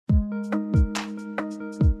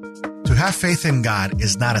have faith in God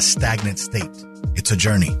is not a stagnant state. It's a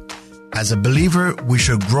journey. As a believer, we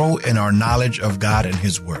should grow in our knowledge of God and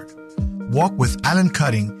His Word. Walk with Alan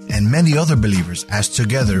Cutting and many other believers as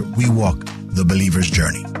together we walk the believer's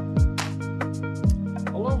journey.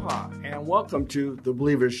 Aloha and welcome to the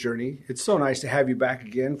Believer's Journey. It's so nice to have you back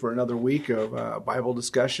again for another week of Bible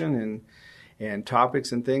discussion and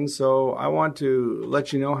topics and things. So I want to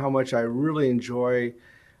let you know how much I really enjoy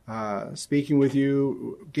speaking with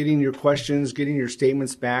you, getting your questions, getting your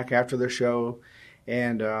statements back after the show.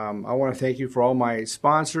 And I want to thank you for all my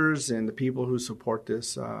sponsors and the people who support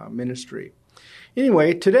this ministry.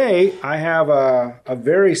 Anyway, today I have a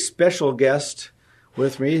very special guest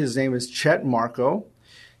with me. His name is Chet Marko.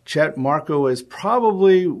 Chet Marko is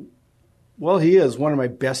probably, well, he is one of my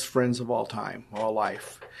best friends of all time, all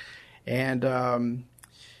life. And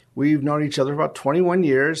we've known each other about 21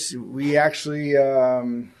 years. We actually,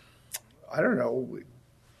 I don't know.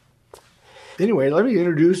 Anyway, let me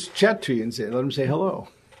introduce Chet to you and let him say hello.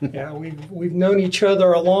 Yeah, we've known each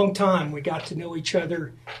other a long time. We got to know each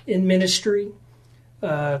other in ministry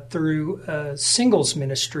through a singles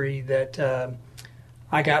ministry that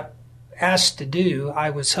I got asked to do.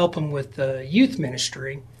 I was helping with the youth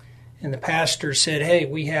ministry, and the pastor said, "Hey,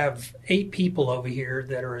 we have 8 people over here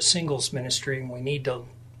that are a singles ministry, and we need to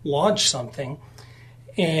launch something."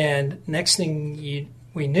 And next thing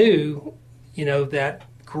we knew, that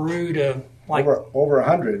grew to like over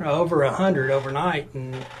 100. Over 100 overnight,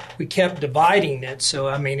 and we kept dividing it. So,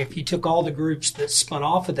 I mean, if you took all the groups that spun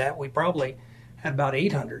off of that, we probably had about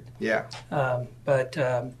 800. Yeah. But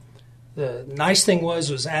the nice thing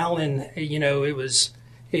was Alan,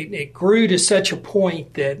 it grew to such a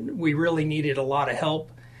point that we really needed a lot of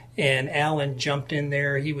help. And Alan jumped in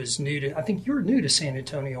there. He was I think you were new to San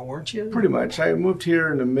Antonio, weren't you? Pretty much. I moved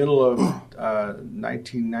here in the middle of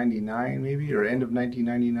 1999, maybe, or end of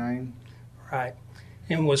 1999. Right.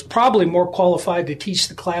 And was probably more qualified to teach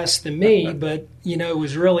the class than me, but, it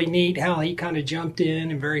was really neat how he kind of jumped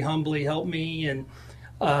in and very humbly helped me. And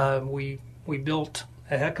we built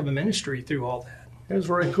a heck of a ministry through all that. It was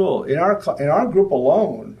very cool. In our group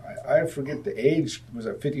alone, I forget the age, was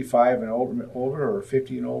it 55 and older or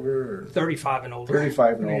 50 and older? Or 35 and older.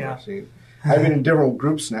 35 and older. Yeah. See, I've been in different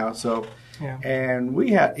groups now, so. Yeah. And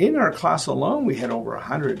we had, in our class alone, we had over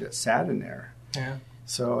 100 that sat in there. Yeah.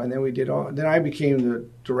 So, and then then I became the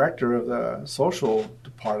director of the social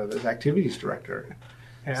part of it, activities director.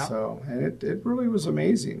 Yeah. So, and it really was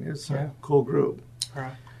amazing. It's a cool group. All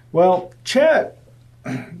right. Well, Chet,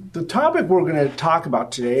 the topic we're going to talk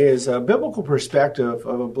about today is a biblical perspective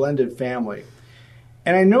of a blended family.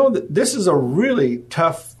 And I know that this is a really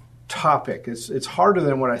tough topic. It's harder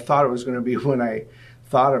than what I thought it was going to be when I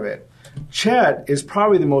thought of it. Chet is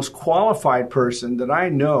probably the most qualified person that I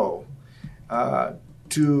know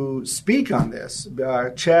to speak on this.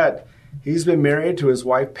 Chet, he's been married to his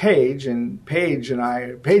wife, Paige, and Paige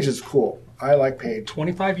is cool. I like Paige.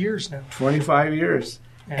 25 years now. 25 years.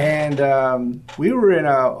 Yeah. And we were in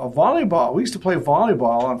a volleyball. We used to play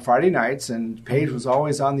volleyball on Friday nights, and Paige was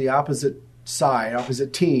always on the opposite side,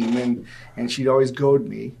 opposite team, and she'd always goad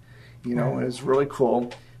me. It was really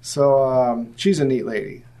cool. So she's a neat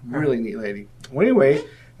lady, really neat lady. Well, anyway,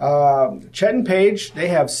 Chet and Paige, they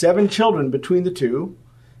have 7 children between the two.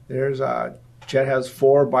 Chet has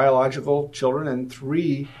 4 biological children and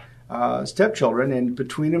 3 stepchildren, and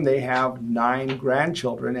between them they have 9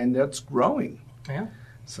 grandchildren, and that's growing. Yeah.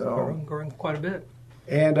 So growing quite a bit.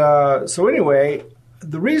 And so anyway,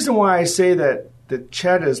 the reason why I say that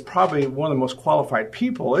Chet is probably one of the most qualified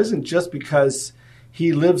people isn't just because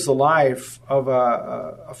he lives the life of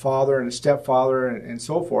a father and a stepfather and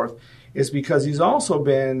so forth, is because he's also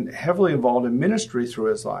been heavily involved in ministry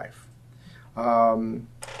through his life.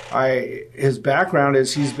 His background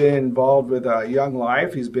is he's been involved with Young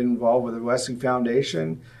Life. He's been involved with the Wesley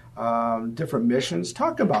Foundation, different missions.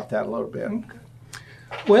 Talk about that a little bit. Okay.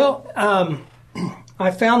 Well,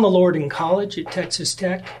 I found the Lord in college at Texas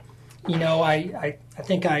Tech. I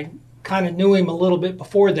think I kind of knew him a little bit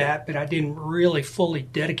before that, but I didn't really fully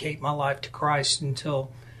dedicate my life to Christ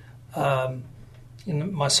until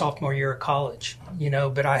in my sophomore year of college.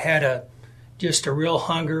 But I had just a real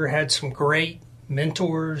hunger, had some great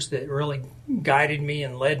mentors that really guided me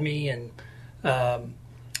and led me and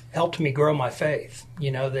helped me grow my faith.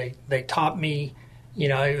 They taught me.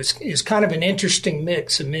 It was kind of an interesting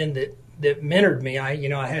mix of men that mentored me.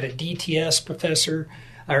 I had a DTS professor,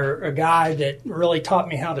 or a guy that really taught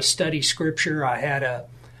me how to study Scripture. I had a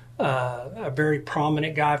very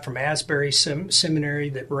prominent guy from Asbury Seminary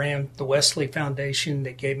that ran the Wesley Foundation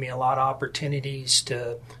that gave me a lot of opportunities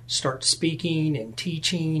to start speaking and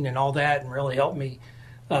teaching and all that, and really helped me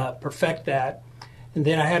perfect that. And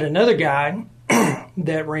then I had another guy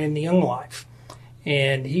that ran the Young Life,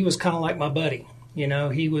 and he was kind of like my buddy.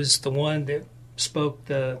 He was the one that spoke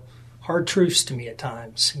the hard truths to me at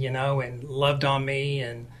times, and loved on me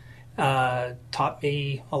and taught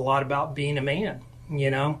me a lot about being a man,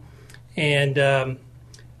 And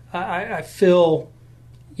I feel,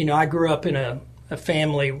 I grew up in a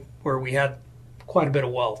family where we had quite a bit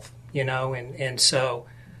of wealth, and so,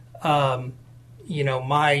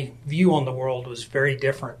 my view on the world was very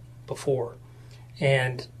different before.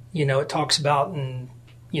 And, it talks about in,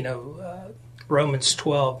 Romans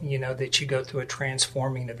 12, that you go through a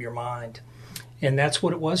transforming of your mind. And that's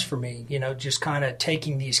what it was for me, just kind of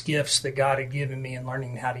taking these gifts that God had given me and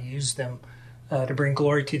learning how to use them to bring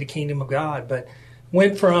glory to the kingdom of God. But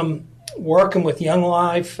went from working with Young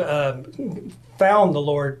Life, found the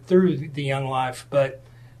Lord through the Young Life, but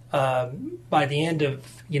by the end of,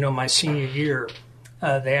 my senior year,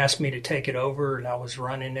 they asked me to take it over, and I was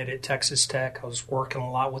running it at Texas Tech. I was working a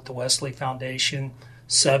lot with the Wesley Foundation,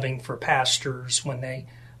 subbing for pastors when they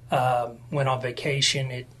went on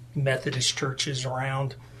vacation at Methodist churches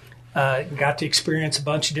around. Got to experience a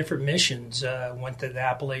bunch of different missions. Went to the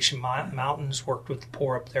Appalachian Mountains, worked with the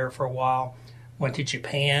poor up there for a while. Went to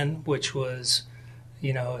Japan, which was,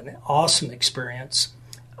 an awesome experience.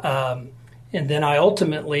 And then I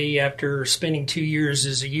ultimately, after spending 2 years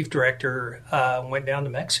as a youth director, went down to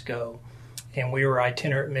Mexico. And we were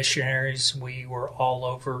itinerant missionaries. We were all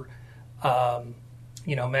over,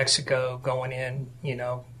 Mexico, going in,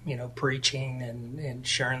 preaching and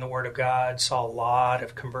sharing the Word of God. Saw a lot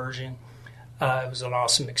of conversion. It was an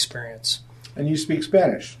awesome experience. And you speak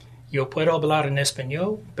Spanish? Yo puedo hablar en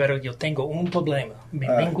español, pero yo tengo un problema. Mi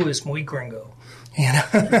lengua es muy gringo.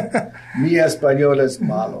 Mi español es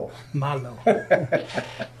malo. Malo.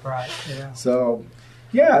 Right,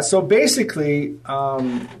 yeah. So basically,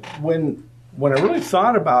 when I really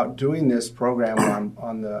thought about doing this program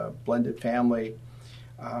on the blended family,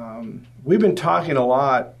 we've been talking a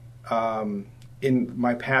lot in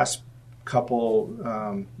my past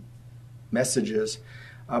couple messages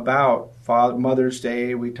about Mother's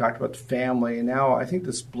Day. We talked about the family, and now I think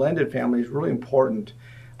this blended family is really important.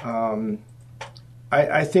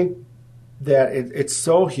 I think that it's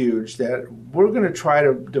so huge that we're going to try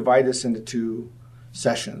to divide this into 2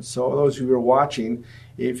 sessions. So those of you who are watching,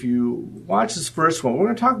 if you watch this first one, we're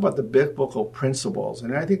going to talk about the biblical principles.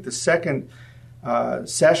 And I think the second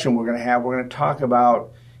session we're going to talk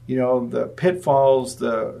about, the pitfalls,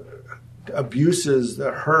 the abuses,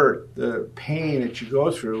 the hurt, the pain that you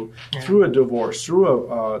go through a divorce, through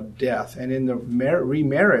a death, and in the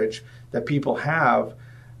remarriage that people have.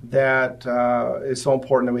 That is so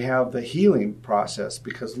important that we have the healing process,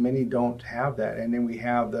 because many don't have that. And then we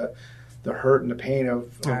have the hurt and the pain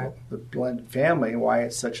of the blended family and why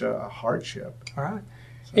it's such a hardship. All right.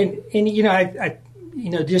 So. And I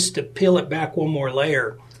just to peel it back one more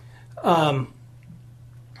layer, I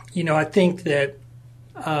think that,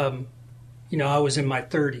 I was in my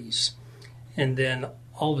 30s, and then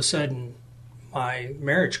all of a sudden my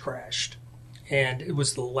marriage crashed. And it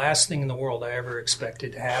was the last thing in the world I ever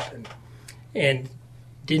expected to happen, and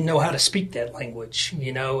didn't know how to speak that language.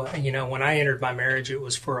 When I entered my marriage, it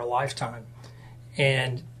was for a lifetime.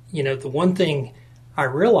 And, the one thing I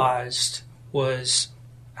realized was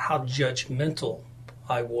how judgmental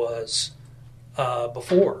I was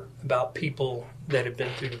before about people that had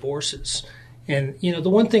been through divorces. And, the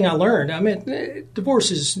one thing I learned,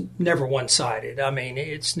 divorce is never one-sided.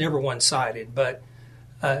 It's never one-sided, but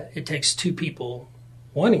it takes 2 people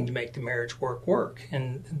wanting to make the marriage work.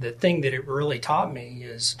 And the thing that it really taught me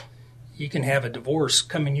is you can have a divorce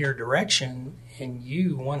come in your direction and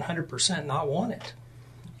you 100% not want it.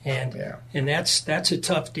 And that's a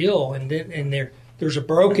tough deal. And there's a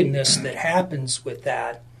brokenness that happens with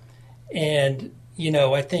that. And,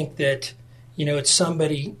 I think that, it's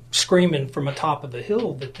somebody screaming from atop of the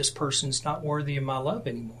hill that this person's not worthy of my love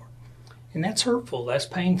anymore. And that's hurtful. That's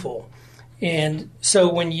painful. And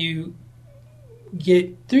so when you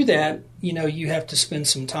get through that, you have to spend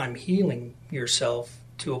some time healing yourself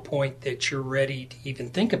to a point that you're ready to even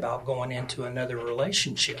think about going into another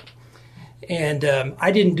relationship. And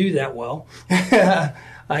I didn't do that well.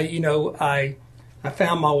 I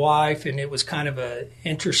found my wife, and it was kind of a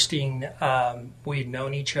interesting. We had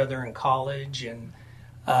known each other in college, and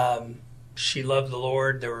she loved the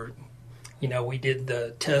Lord. There were, we did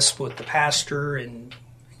the test with the pastor, and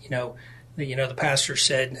the pastor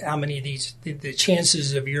said, how many of these, the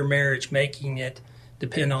chances of your marriage making it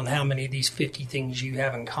depend on how many of these 50 things you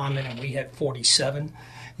have in common. And we had 47,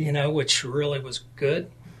 which really was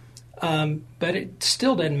good. But it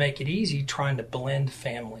still doesn't make it easy trying to blend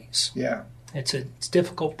families. Yeah. It's a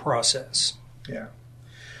difficult process. Yeah.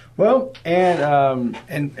 Well, and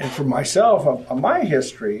for myself, on my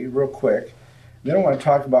history, real quick, then I want to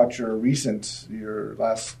talk about your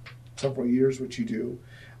last several years, what you do.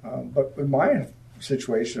 But in my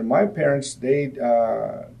situation, my parents, they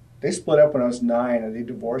split up when I was 9 and they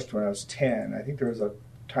divorced when I was 10. I think there was a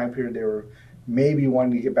time period they were maybe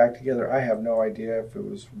wanting to get back together. I have no idea if it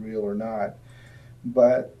was real or not.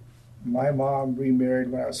 But my mom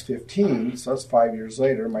remarried when I was 15, so that's 5 years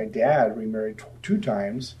later. My dad remarried 2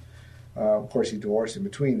 times. Of course, he divorced in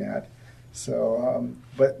between that. So,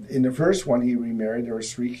 but in the first one he remarried, there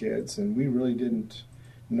was 3 kids, and we really didn't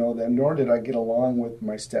know them, nor did I get along with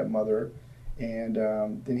my stepmother. And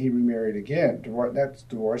then he remarried again. That's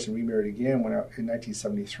divorced and remarried again in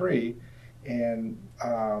 1973. And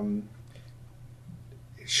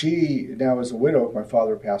she now is a widow. My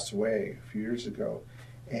father passed away a few years ago.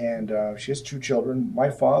 And she has 2 children. My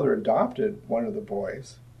father adopted one of the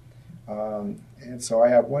boys. And so I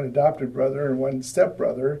have one adopted brother and one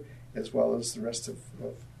stepbrother, as well as the rest of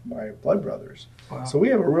my blood brothers. Wow. So we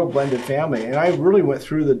have a real blended family. And I really went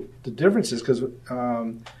through the differences because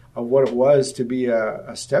of what it was to be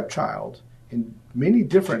a stepchild in many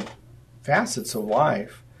different facets of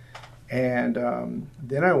life. And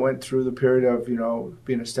then I went through the period of,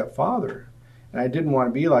 being a stepfather. And I didn't want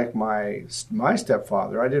to be like my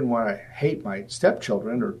stepfather. I didn't want to hate my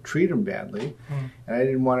stepchildren or treat them badly. And I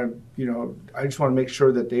didn't want to, I just want to make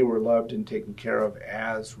sure that they were loved and taken care of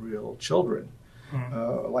as real children,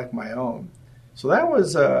 like my own. So that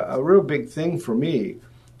was a real big thing for me.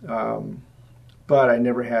 But I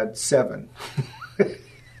never had 7.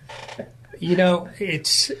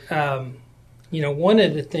 It's, one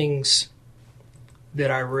of the things that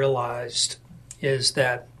I realized is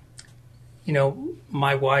that,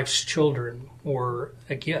 my wife's children were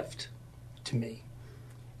a gift to me,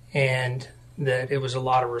 and that it was a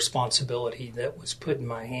lot of responsibility that was put in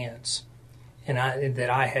my hands, and that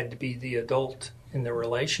I had to be the adult in the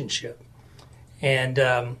relationship. And,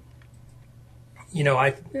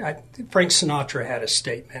 Frank Sinatra had a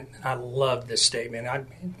statement, and I love this statement.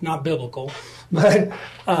 Not biblical, but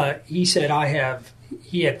he said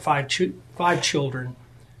he had five children,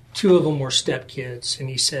 2 of them were stepkids, and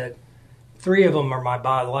he said, 3 of them are my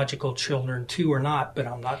biological children, 2 are not, but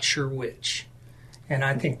I'm not sure which. And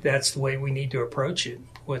I think that's the way we need to approach it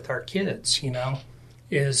with our kids,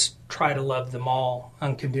 is try to love them all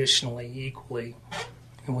unconditionally, equally,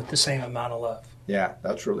 and with the same amount of love. Yeah,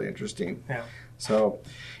 that's really interesting. Yeah. So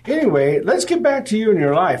anyway, let's get back to you and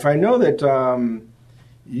your life. I know that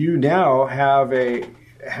you now have a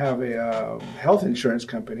health insurance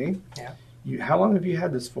company. Yeah. How long have you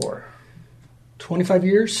had this for? 25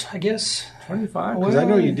 years, I guess. 25? Because I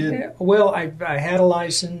know you did. Well, I had a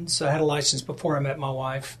license. I had a license before I met my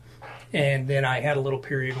wife. And then I had a little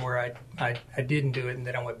period where I didn't do it, and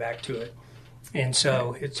then I went back to it. And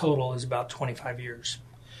so its total is about 25 years.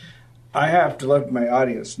 I have to let my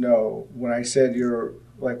audience know, when I said you're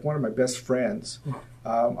like one of my best friends,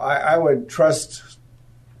 I would trust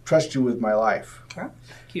you with my life. Thank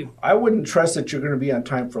you. I wouldn't trust that you're going to be on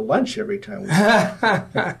time for lunch every time we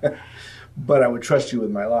talk. But I would trust you with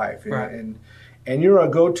my life. And, right. and you're a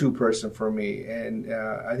go-to person for me. And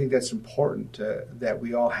I think that's important that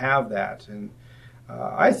we all have that. And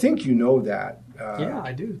I think you know that. Yeah,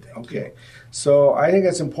 I do. Thank you. So I think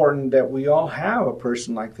it's important that we all have a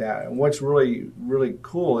person like that. And what's really, really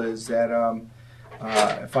cool is that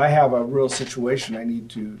if I have a real situation I need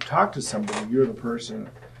to talk to somebody, you're the person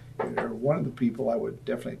or one of the people I would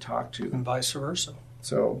definitely talk to. And vice versa.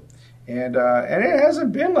 So, and it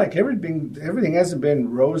hasn't been like everything hasn't been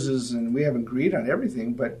roses, and we haven't agreed on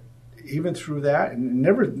everything, but even through that, and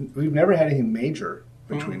we've never had anything major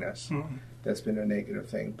between us. Mm-hmm. That's been a negative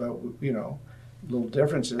thing, but little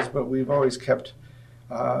differences, but we've always kept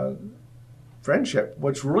friendship.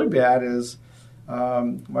 What's really bad is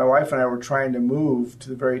my wife and I were trying to move to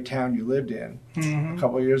the very town you lived in a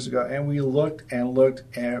couple of years ago, and we looked, and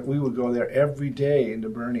we would go there every day into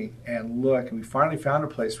Bernie and look, and we finally found a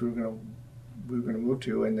place we were going to move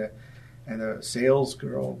to, and the sales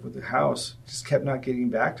girl with the house just kept not getting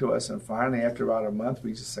back to us, and finally after about a month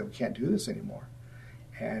we just said we can't do this anymore.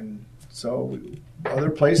 And so other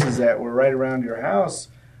places that were right around your house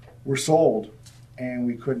were sold, and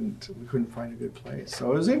we couldn't find a good place.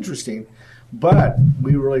 So it was interesting, but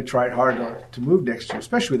we really tried hard to move next year,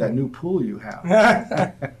 especially with that new pool you have.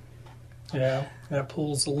 Yeah, that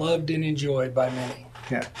pool's loved and enjoyed by many.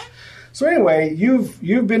 Yeah. So anyway, you've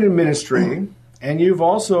been in ministry, And you've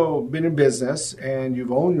also been in business, and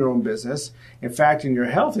you've owned your own business. In fact, in your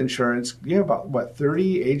health insurance, you have about,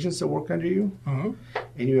 30 agents that work under you? Mm-hmm.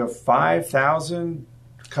 And you have 5,000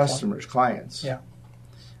 customers, clients. Yeah.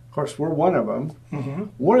 Of course, we're one of them. Mm-hmm.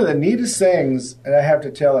 One of the neatest things that I have to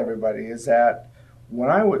tell everybody is that when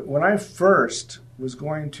I first was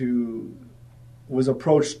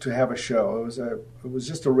approached to have a show, it was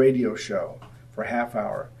just a radio show for a half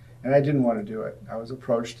hour. And I didn't want to do it. I was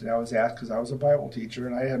approached and I was asked because I was a Bible teacher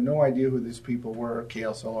and I had no idea who these people were,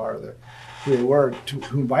 KSLR, who they were, to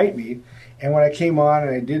invite me. And when I came on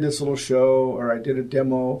and I did this little show or I did a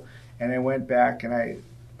demo and I went back and I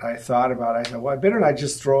thought about it, I said, well, I better not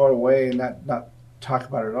just throw it away and not talk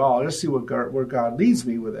about it at all. Just see where God leads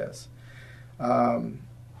me with this.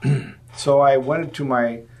 So I went into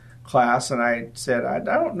my class and I said, I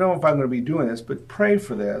don't know if I'm going to be doing this, but pray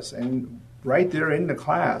for this. And right there in the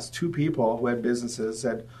class, 2 people who had businesses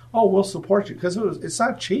said, "Oh, we'll support you," because it's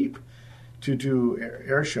not cheap to do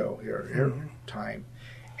air show here, air time.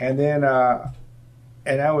 And then,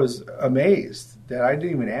 and I was amazed that I didn't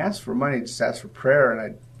even ask for money; just asked for prayer.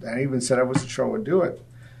 And I even said I wasn't sure I would do it.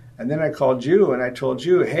 And then I called you and I told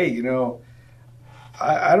you, "Hey,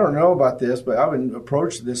 I don't know about this, but I've been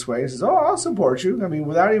approached this way." He says, "Oh, I'll support you." I mean,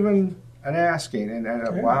 without even an asking, and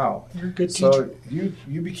wow, you're a good teacher. So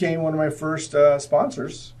you became one of my first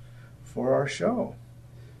sponsors for our show.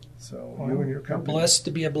 So you and your company. You're blessed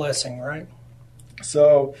to be a blessing, right?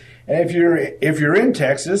 So, and if you're in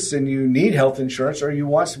Texas and you need health insurance or you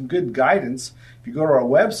want some good guidance, if you go to our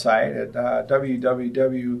website at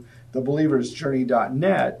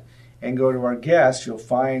www.thebelieversjourney.net and go to our guest, you'll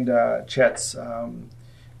find Chet's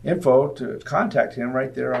info to contact him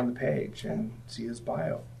right there on the page and see his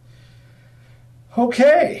bio.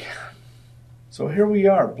 Okay, so here we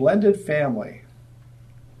are, blended family.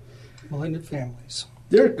 Blended families.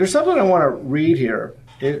 There's something I want to read here.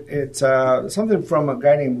 It's something from a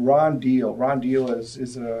guy named Ron Deal. Ron Deal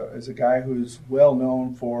is a guy who's well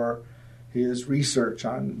known for his research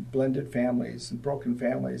on blended families and broken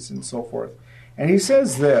families and so forth. And he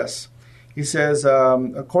says this. He says,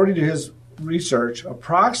 according to his research,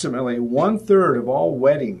 approximately 1/3 of all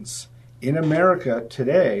weddings in America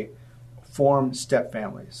today form step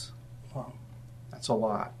families. Wow. That's a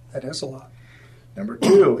lot. That is a lot. Number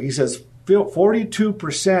 2, he says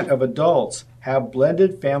 42% of adults have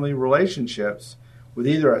blended family relationships with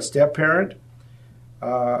either a step parent,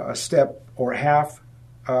 a step or half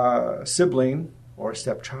sibling, or a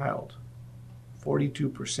stepchild.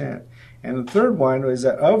 42%. And the third one is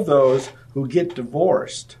that of those who get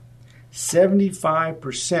divorced,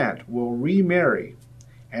 75% will remarry,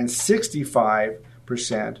 and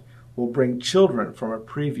 65% will bring children from a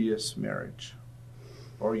previous marriage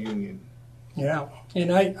or union. Yeah,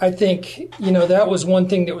 and I think, that was one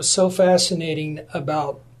thing that was so fascinating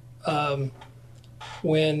about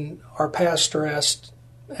when our pastor asked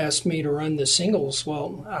me to run the singles.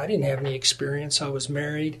 Well, I didn't have any experience. I was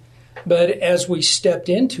married. But as we stepped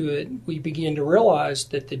into it, we began to realize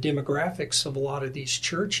that the demographics of a lot of these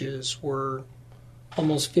churches were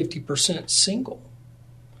almost 50% single.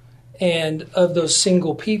 And of those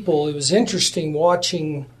single people, it was interesting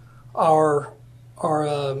watching our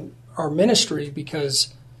ministry,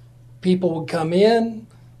 because people would come in,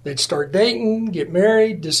 they'd start dating, get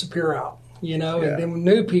married, disappear out, and then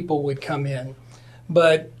new people would come in.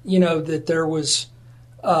 But, that there was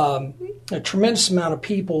a tremendous amount of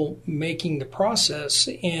people making the process.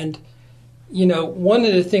 And, one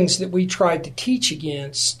of the things that we tried to teach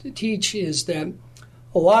is that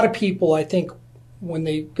a lot of people, I think, when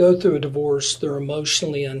they go through a divorce, they're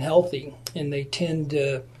emotionally unhealthy, and they tend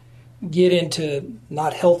to get into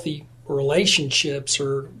not healthy relationships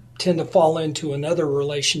or tend to fall into another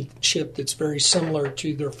relationship that's very similar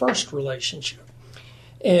to their first relationship.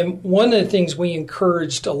 And one of the things we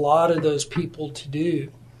encouraged a lot of those people to do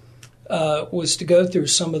was to go through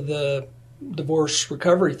some of the divorce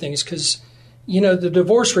recovery things, because, the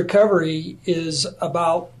divorce recovery is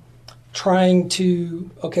about trying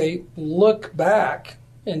to, look back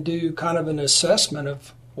and do kind of an assessment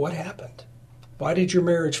of what happened. Why did your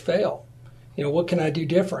marriage fail? What can I do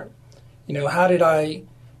different? How did I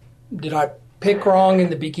pick wrong in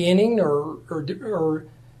the beginning, or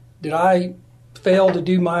did I fail to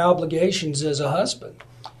do my obligations as a husband?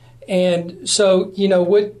 And so,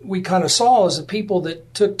 what we kind of saw is the people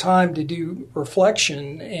that took time to do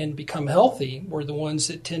reflection and become healthy were the ones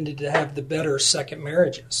that tended to have the better second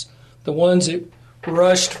marriages. The ones that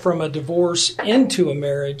rushed from a divorce into a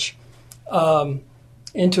marriage,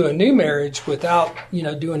 into a new marriage without,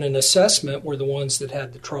 doing an assessment, were the ones that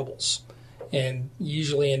had the troubles and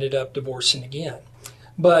usually ended up divorcing again.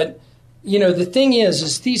 But, the thing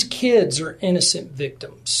is these kids are innocent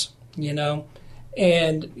victims, and,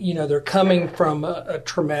 they're coming from a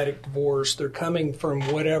traumatic divorce. They're coming from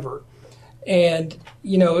whatever. And,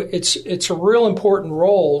 it's a real important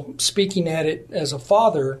role, speaking at it as a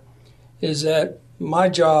father, is that my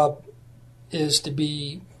job is to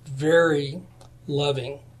be very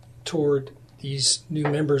loving toward these new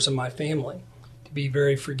members of my family, to be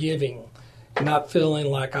very forgiving, not feeling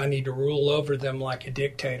like I need to rule over them like a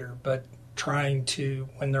dictator, but trying to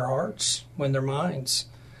win their hearts, win their minds.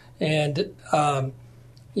 And, and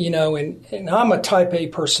I'm a type A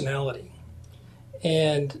personality.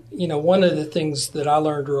 And, one of the things that I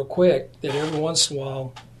learned real quick, that every once in a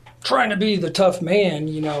while, trying to be the tough man,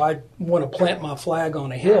 I want to plant my flag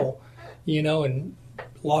on a hill, and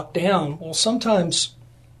lock down. Well, sometimes,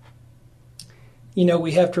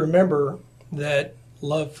 we have to remember that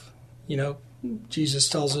love, Jesus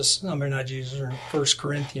tells us, not Jesus, or in 1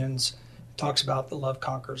 Corinthians, talks about that love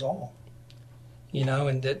conquers all,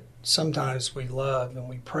 and that sometimes we love and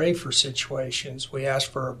we pray for situations, we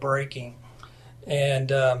ask for a breaking. And,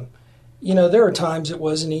 there are times it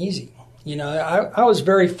wasn't easy. I was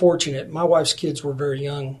very fortunate. My wife's kids were very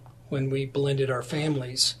young when we blended our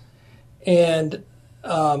families. And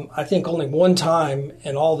I think only one time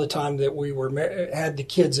in all the time that we had the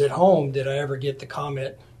kids at home did I ever get the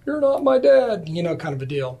comment, "You're not my dad," kind of a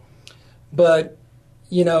deal. But,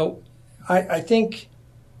 I think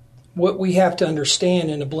what we have to understand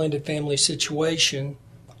in a blended family situation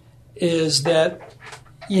is that,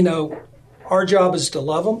 our job is to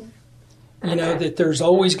love them, that there's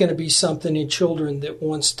always going to be something in children that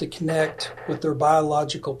wants to connect with their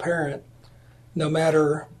biological parent, no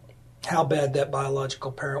matter how bad that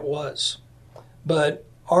biological parent was. But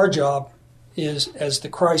our job is, as the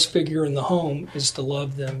Christ figure in the home, is to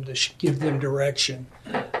love them, to give them direction.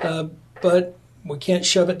 But we can't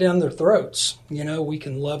shove it down their throats. We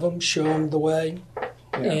can love them, show them the way,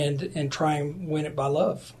 and try and win it by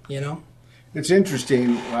love, It's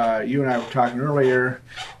interesting. You and I were talking earlier,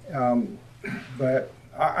 but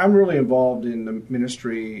I'm really involved in the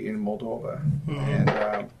ministry in Moldova. Mm-hmm. And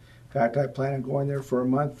in fact, I plan on going there for a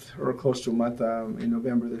month or close to a month in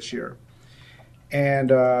November this year. And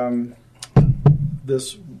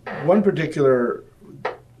this one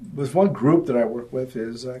group that I work with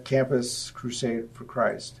is Campus Crusade for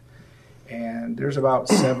Christ. And there's about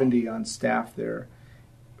 70 on staff there.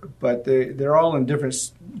 But they're all in different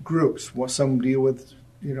groups. Some deal with,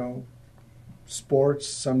 sports.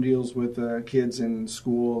 Some deals with kids in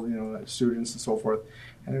school, students and so forth.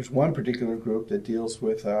 And there's one particular group that deals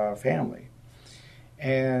with family.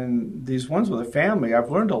 And these ones with a family, I've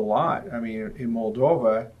learned a lot. I mean, in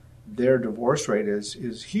Moldova, their divorce rate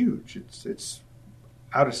is huge. It's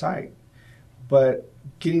out of sight. But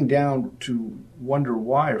getting down to wonder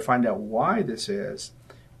why or find out why this is,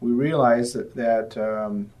 we realize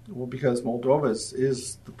that because Moldova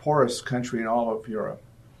is the poorest country in all of Europe.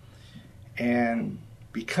 And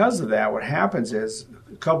because of that, what happens is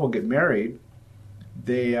a couple get married,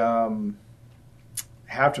 they have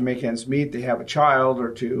to make ends meet, they have a child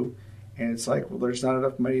or two, and it's like, well, there's not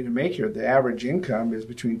enough money to make here. The average income is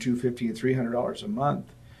between $250 and $300 a month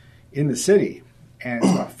in the city, and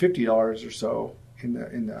it's about $50 or so in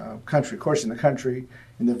the country. Of course, in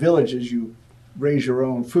the villages, you raise your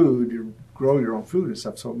own food, you grow your own food and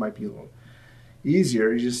stuff, so it might be a little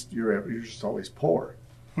easier. You're just always poor.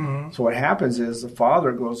 Mm-hmm. So what happens is the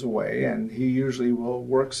father goes away, and he usually will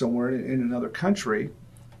work somewhere in another country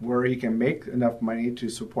where he can make enough money to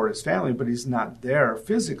support his family, but he's not there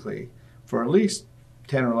physically for at least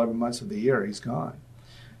 10 or 11 months of the year. He's gone.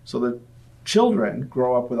 So the children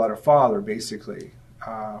grow up without a father, basically,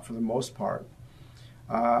 for the most part.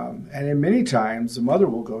 And in many times, the mother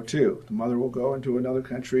will go too. The mother will go into another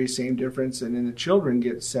country, same difference, and then the children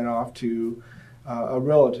get sent off to a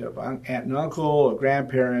relative, aunt and uncle, a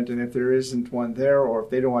grandparent, and if there isn't one there, or if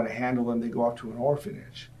they don't want to handle them, they go off to an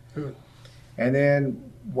orphanage. Hmm. And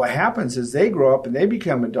then what happens is they grow up and they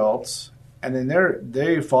become adults, and then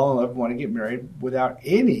they fall in love and want to get married without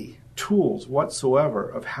any tools whatsoever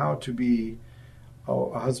of how to be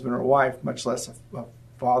a husband or a wife, much less a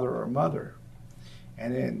father or a mother.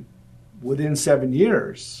 And then within 7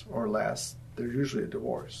 years or less, there's usually a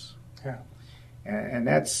divorce. Yeah. And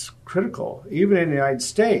that's critical. Even in the United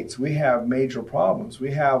States, we have major problems. We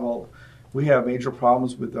have major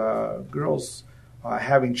problems with girls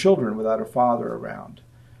having children without a father around.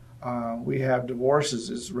 We have divorces.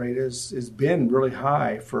 This rate has been really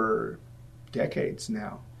high for decades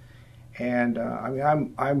now. And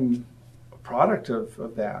I'm a product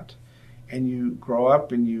of that. And you grow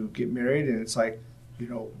up and you get married, and it's like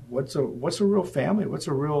what's a real family? What's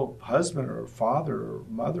a real husband or father or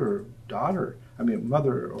mother or daughter?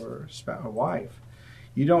 Mother or wife.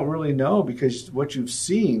 You don't really know, because what you've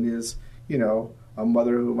seen is, a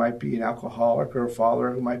mother who might be an alcoholic, or a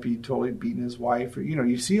father who might be totally beating his wife, or,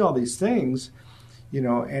 you see all these things,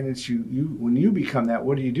 and it's you when you become that,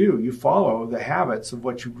 what do? You follow the habits of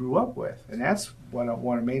what you grew up with. And that's what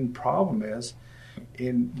a main problem is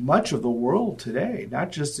in much of the world today,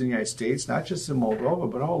 not just in the United States, not just in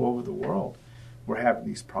Moldova, but all over the world. We're having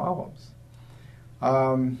these problems.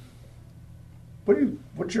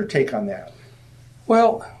 What's your take on that?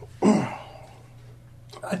 Well,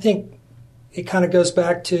 I think it kind of goes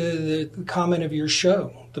back to the comment of your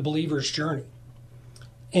show, The Believer's Journey.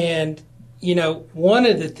 And, one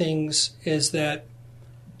of the things is that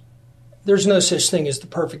there's no such thing as the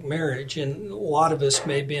perfect marriage, and a lot of us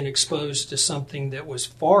may have been exposed to something that was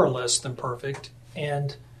far less than perfect.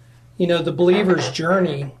 And, the believer's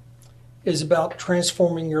journey is about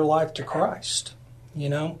transforming your life to Christ,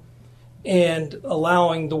 and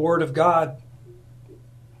allowing the Word of God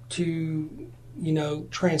to,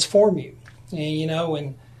 transform you. And,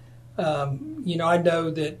 I know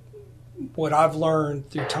that what I've learned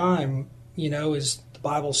through time, is the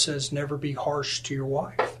Bible says never be harsh to your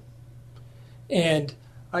wife. And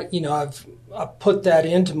I've put that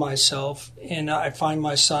into myself, and I find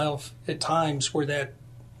myself at times where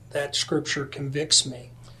that scripture convicts me.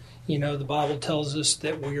 The Bible tells us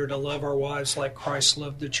that we are to love our wives like Christ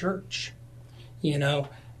loved the church.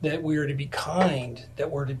 That we are to be kind, that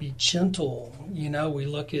we're to be gentle. We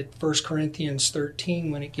look at 1 Corinthians 13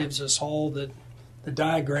 when it gives us all the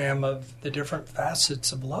diagram of the different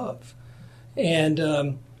facets of love. And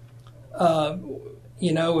and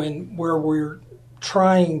where we're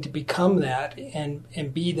trying to become that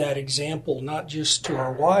and be that example, not just to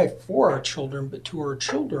our wife for our children, but to our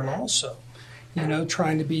children also,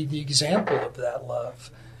 trying to be the example of that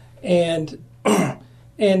love. And I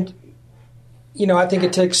think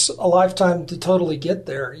it takes a lifetime to totally get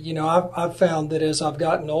there. I've found that as I've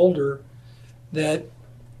gotten older that,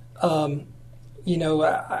 I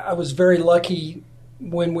was very lucky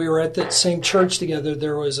when we were at that same church together.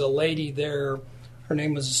 There was a lady there. Her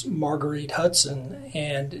name was Marguerite Hudson,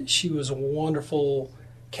 and she was a wonderful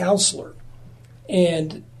counselor.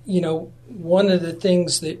 And, one of the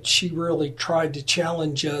things that she really tried to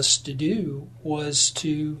challenge us to do was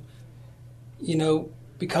to,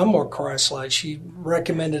 become more Christ-like. She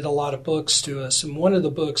recommended a lot of books to us, and one of the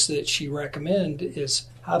books that she recommended is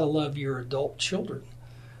How to Love Your Adult Children.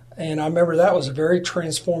 And I remember that was a very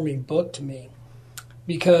transforming book to me,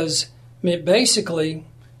 because basically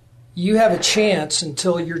you have a chance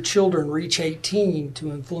until your children reach 18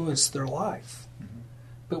 to influence their life.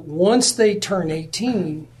 But once they turn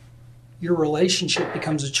 18, your relationship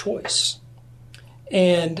becomes a choice.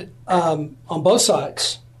 And on both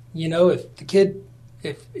sides, if the kid,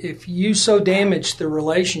 if you so damage the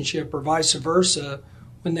relationship or vice versa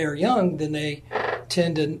when they're young, then they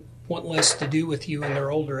tend to want less to do with you in their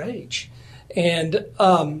older age. And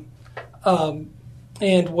what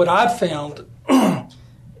I've found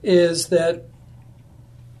is that,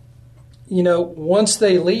 once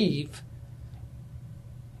they leave,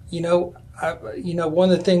 one of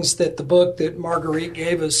the things that the book that Marguerite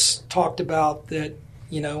gave us talked about that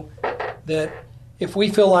if we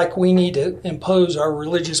feel like we need to impose our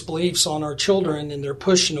religious beliefs on our children and they're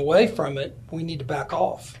pushing away from it, we need to back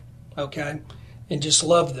off, okay, and just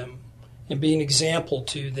love them and be an example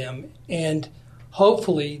to them. And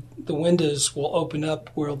hopefully the windows will open up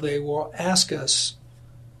where they will ask us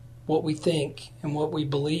what we think and what we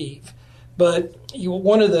believe. But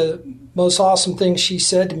one of the most awesome things she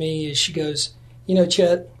said to me is, she goes,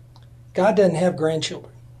 Chet, God doesn't have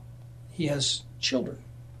grandchildren. He has children,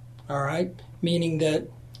 all right? Meaning that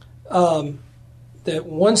that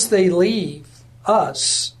once they leave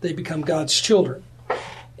us, they become God's children.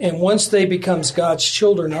 And once they become God's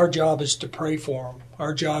children, our job is to pray for them.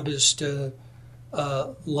 Our job is to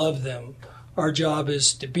love them. Our job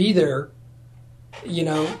is to be there,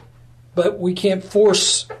 but we can't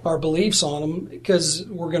force our beliefs on them because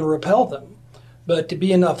we're going to repel them. But to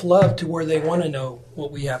be enough love to where they want to know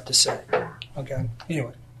what we have to say. Okay.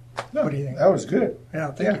 Anyway, no, what do you think? That was good.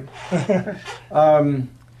 Yeah, thank you.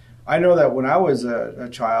 I know that when I was a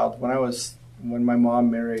child, when my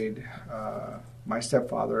mom married my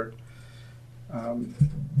stepfather, the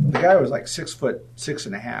guy was like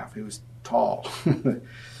 6'6.5". He was tall,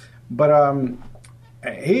 but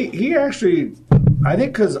he actually, I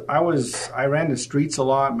think because I ran the streets a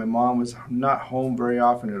lot. My mom was not home very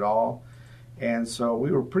often at all, and so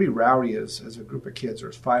we were pretty rowdy as a group of kids. There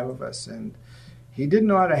was 5 of us, and he didn't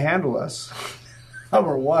know how to handle us.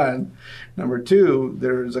 number one. Number two,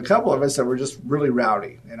 there's a couple of us that were just really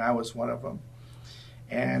rowdy, and I was one of them.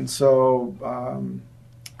 And so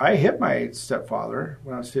I hit my stepfather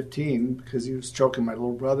when I was 15 because he was choking my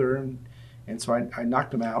little brother, and so I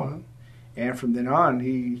knocked him out. Mm-hmm. And from then on,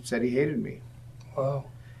 he said he hated me. Wow.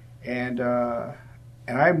 And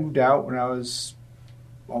I moved out when I was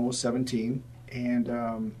almost 17,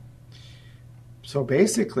 and so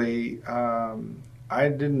basically, I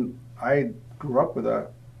grew up with a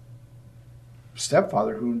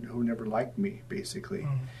stepfather who never liked me, basically.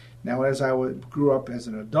 Mm. Now, as I grew up as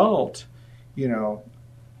an adult,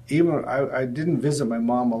 even I didn't visit my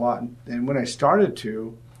mom a lot, and when I started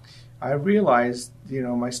to, I realized,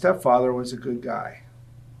 my stepfather was a good guy.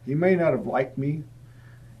 He may not have liked me,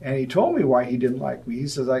 and he told me why he didn't like me. He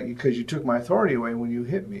says, because you took my authority away when you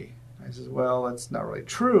hit me. I says, well, that's not really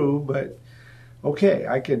true, but okay,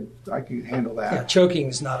 I could handle that. Yeah, choking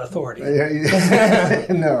is not authority.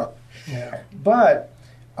 No. Yeah. But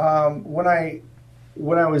when I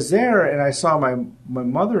was there and I saw my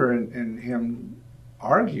mother and him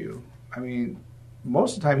argue, I mean,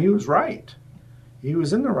 most of the time he was right. He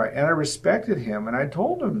was in the right, and I respected him. And I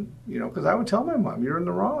told him, because I would tell my mom, "You're in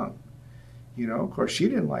the wrong." Of course, she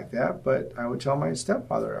didn't like that, but I would tell my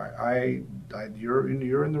stepfather, "You're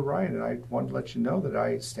in the right, and I want to let you know that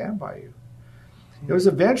I stand by you." It was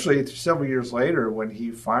eventually, several years later, when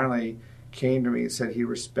he finally came to me and said he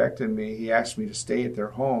respected me. He asked me to stay at their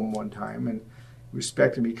home one time and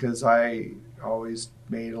respected me because I always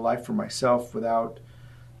made a life for myself without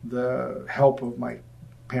the help of my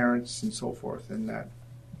parents and so forth. And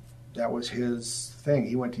that was his thing.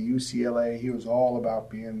 He went to UCLA. He was all about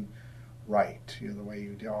being right, the way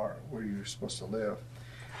you are, where you're supposed to live.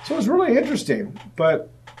 So it was really interesting, but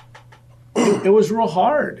it was real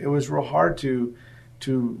hard. It was real hard to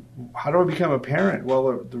how do I become a parent?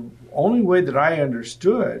 Well, the only way that I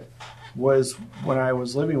understood was when I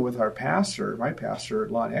was living with my pastor,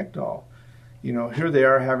 Lon Ekdahl. Here they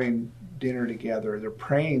are having dinner together. They're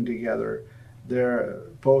praying together. They're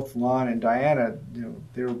both Lon and Diana.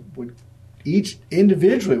 They would each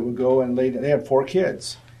individually would go and they had 4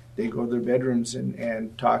 kids. They go to their bedrooms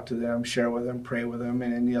and talk to them, share with them, pray with them,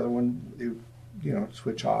 and then the other one they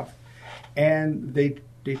switch off. And they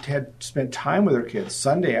had spent time with their kids.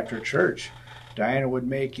 Sunday after church, Diana would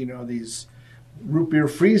make these root beer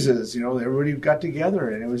freezes. Everybody got together,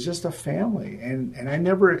 and it was just a family. And I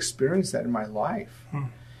never experienced that in my life.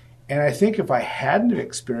 And I think if I hadn't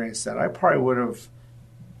experienced that, I probably would have,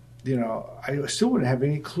 I still wouldn't have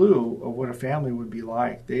any clue of what a family would be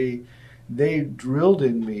like. They drilled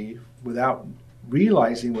in me without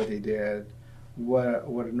realizing what they did, what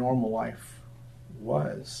a normal life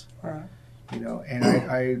was. Right.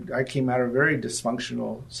 And I came out of a very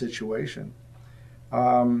dysfunctional situation.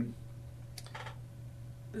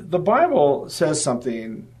 The Bible says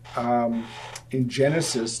something in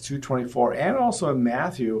Genesis 2:24 and also in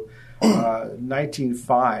Matthew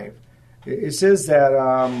 19:5. It says that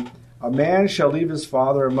a man shall leave his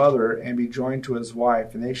father and mother and be joined to his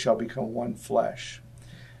wife, and they shall become one flesh.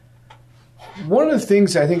 One of the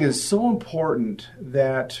things I think is so important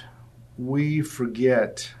that we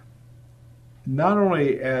forget, not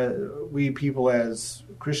only as we people as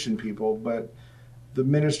Christian people, but the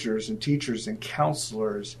ministers and teachers and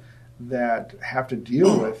counselors that have to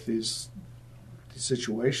deal with these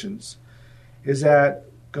situations, is that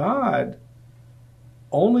God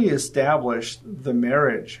only established the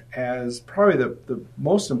marriage as probably the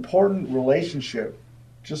most important relationship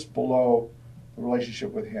just below the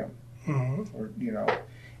relationship with Him. Mm-hmm.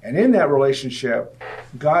 And in that relationship,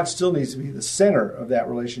 God still needs to be the center of that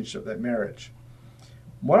relationship, that marriage.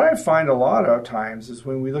 What I find a lot of times is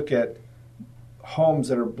when we look at homes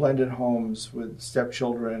that are blended homes with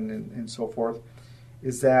stepchildren and so forth,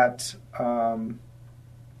 is that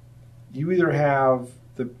you either have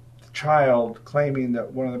the child claiming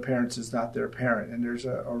that one of the parents is not their parent, and there's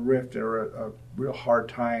a rift or a real hard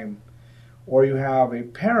time, or you have a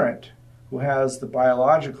parent who has the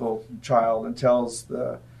biological child and tells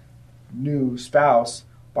the new spouse,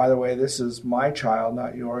 by the way, this is my child,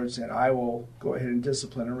 not yours, and I will go ahead and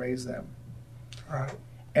discipline and raise them. Right.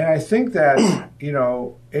 And I think that,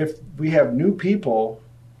 if we have new people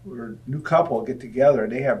or new couple get together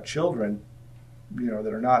and they have children,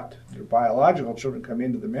 that are not their biological children come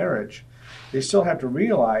into the marriage, they still have to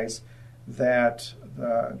realize that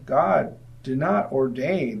God did not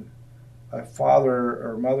ordain a father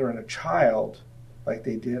or mother and a child like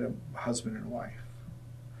they did a husband and wife.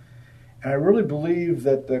 And I really believe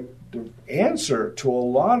that the answer to a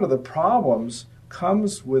lot of the problems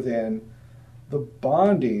comes within the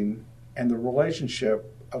bonding and the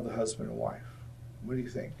relationship of the husband and wife. What do you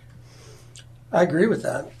think? I agree with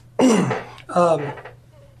that. And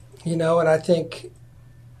I think,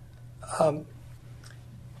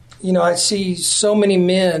 I see so many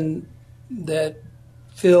men that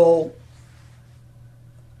feel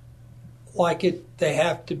like they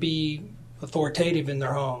have to be authoritative in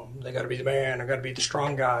their home. They got to be the man. They got to be the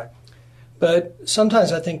strong guy. But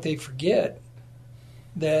sometimes I think they forget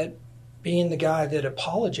that being the guy that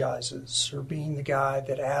apologizes or being the guy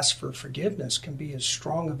that asks for forgiveness can be as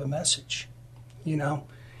strong of a message,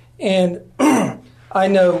 And I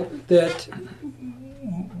know that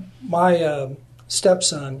my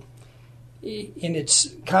stepson, and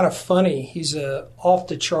it's kind of funny, he's a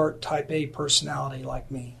off-the-chart type A personality like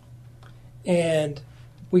me. And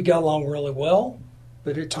we got along really well,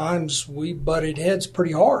 but at times we butted heads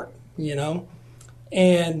pretty hard,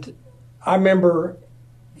 And I remember,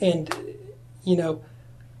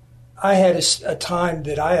 I had a time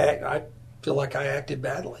that I feel like I acted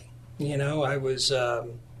badly. I was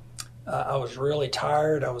really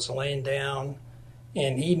tired. I was laying down,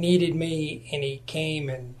 and he needed me, and he came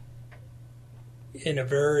and in a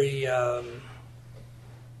very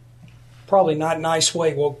probably not nice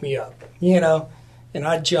way woke me up, And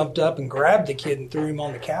I jumped up and grabbed the kid and threw him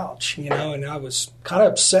on the couch, and I was kind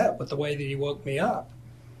of upset with the way that he woke me up.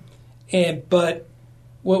 But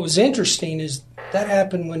what was interesting is that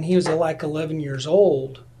happened when he was like 11 years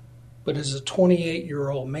old, but as a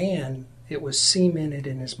 28-year-old man, it was cemented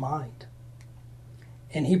in his mind.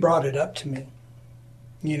 And he brought it up to me,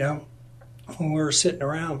 when we were sitting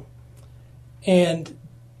around. And,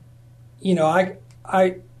 I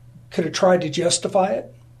could have tried to justify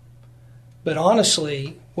it, but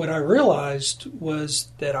honestly, what I realized was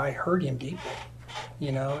that I hurt him deeply.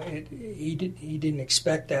 He didn't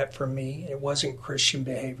expect that from me. It wasn't Christian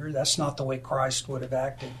behavior. That's not the way Christ would have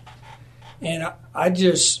acted. And I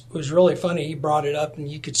just, it was really funny. He brought it up, and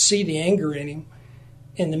you could see the anger in him.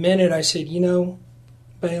 And the minute I said,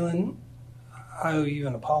 Balin, I owe you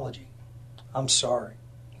an apology. I'm sorry.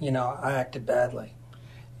 I acted badly.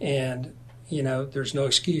 And, there's no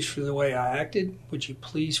excuse for the way I acted. Would you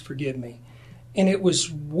please forgive me? And it was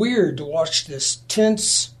weird to watch this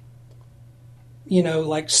tense, I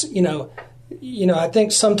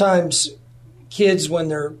think sometimes kids, when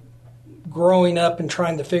they're growing up and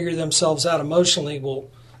trying to figure themselves out emotionally, will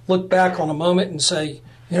look back on a moment and say,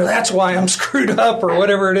 that's why I'm screwed up or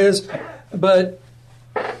whatever it is. But,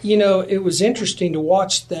 it was interesting to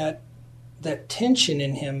watch that tension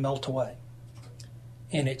in him melt away.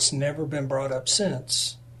 And it's never been brought up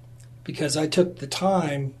since, because I took the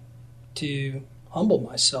time to humble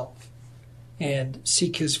myself and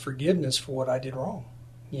seek his forgiveness for what I did wrong,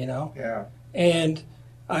 Yeah. And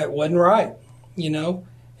it wasn't right, And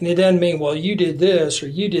it doesn't mean, well, you did this or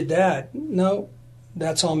you did that. No,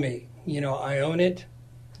 that's on me. I own it.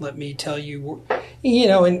 Let me tell you,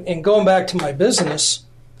 and going back to my business,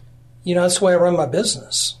 that's the way I run my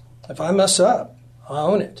business. If I mess up, I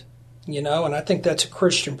own it, and I think that's a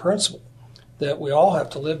Christian principle that we all have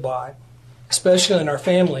to live by, especially in our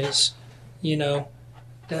families, to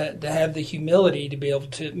have the humility to be able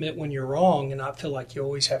to admit when you're wrong and not feel like you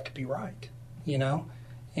always have to be right,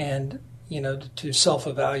 and, to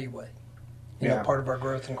self-evaluate, part of our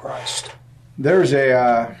growth in Christ. There's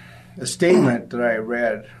a statement that I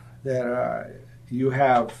read that you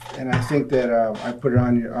have, and I think that I put it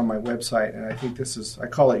on my website, and I think I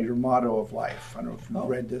call it your motto of life. I don't know if you've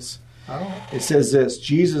read this. Oh. It says this: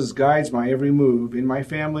 Jesus guides my every move in my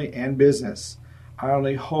family and business. I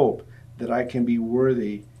only hope that I can be a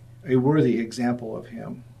worthy example of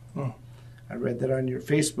him. I read that on your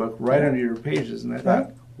Facebook, right under your pages, and I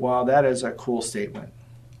thought, wow, that is a cool statement.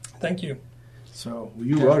 Thank you. So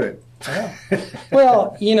you wrote it. Yeah.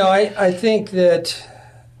 Well, I think that,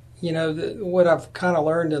 what I've kind of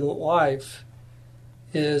learned in life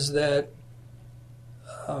is that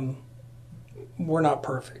we're not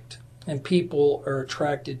perfect. And people are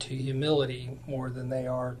attracted to humility more than they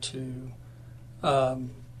are to,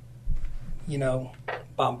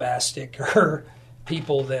 bombastic or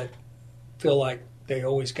people that feel like they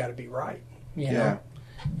always got to be right, Yeah.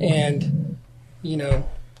 And,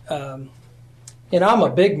 and I'm a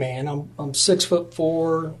big man. I'm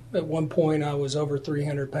 6'4". At one point, I was over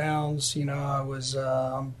 300 pounds. I was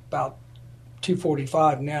I'm about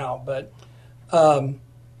 245 now. But I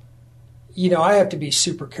have to be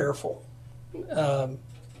super careful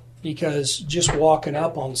because just walking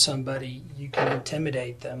up on somebody, you can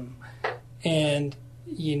intimidate them, and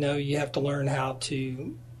you have to learn how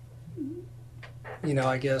to,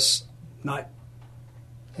 I guess not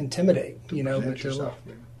intimidate. Present yourself.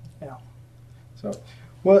 Yeah. So,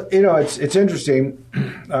 Well, it's interesting.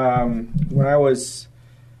 When I was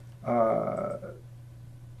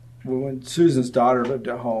when Susan's daughter lived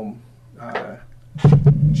at home,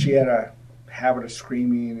 she had a habit of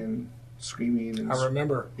screaming and screaming. And I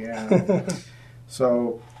remember. Yeah.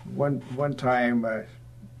 So one time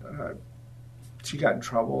she got in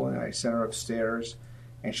trouble, and I sent her upstairs,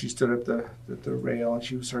 and she stood at the rail, and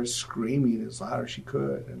she started screaming as loud as she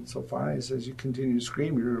could. And so finally I says, "You continue to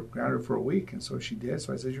scream, you're grounded for a week." And so she did.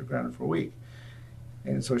 So I said, "You're grounded for a week."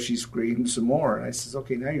 And so she screamed some more. And I says,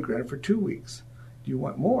 "Okay, now you're grounded for 2 weeks. Do you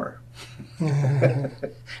want more?" And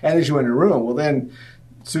then she went in her room. Well, then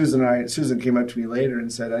Susan came up to me later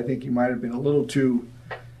and said, "I think you might have been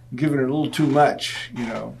giving her a little too much,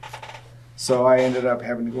 So I ended up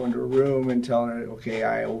having to go into her room and telling her, "Okay,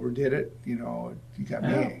 I overdid it. You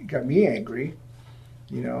got me angry,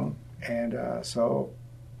 And so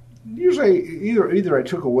usually either I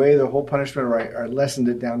took away the whole punishment or I lessened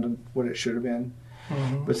it down to what it should have been.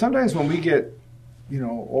 Mm-hmm. But sometimes when we get,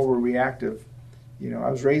 overreactive, I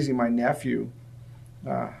was raising my nephew.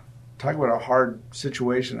 Talk about a hard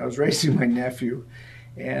situation. I was raising my nephew,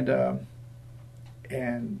 and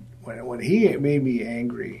when he made me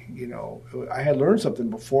angry, I had learned something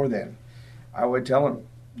before then. I would tell him,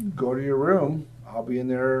 "Go to your room. I'll be in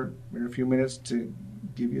there in a few minutes to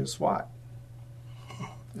give you a swat."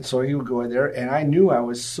 And so he would go in there, and I knew I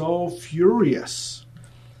was so furious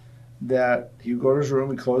that he would go to his room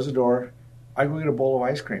and close the door. I'd go get a bowl of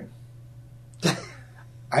ice cream.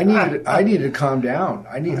 I needed to calm down.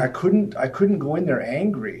 I couldn't go in there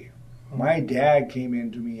angry. My dad came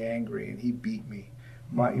into me angry, and he beat me.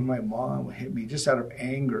 My mom hit me just out of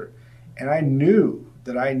anger, and I knew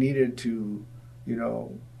that I needed to,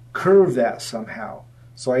 curve that somehow.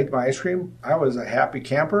 So I ate my ice cream. I was a happy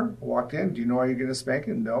camper. Walked in. "Do you know why you're going to spank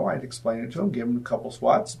him?" No. I'd explain it to him, give him a couple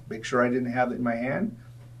swats, make sure I didn't have it in my hand.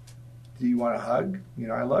 "Do you want a hug?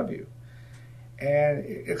 I love you." And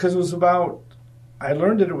because I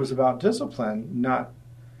learned that it was about discipline, not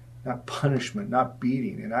punishment, not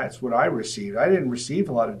beating, and that's what I received. I didn't receive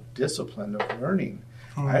a lot of discipline of learning.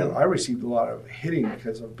 Mm-hmm. I received a lot of hitting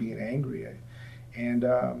because of being angry, and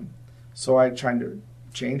so I tried to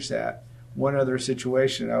change that. One other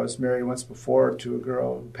situation, I was married once before to a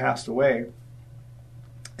girl who passed away,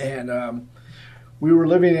 and we were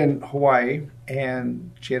living in Hawaii,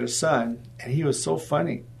 and she had a son, and he was so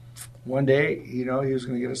funny. One day, he was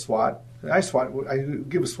going to get a swat. I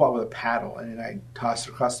give a swat with a paddle, and then I toss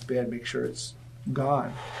it across the bed, make sure it's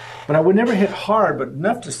gone. But I would never hit hard, but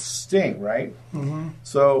enough to sting, right? Mm-hmm.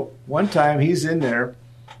 So one time he's in there,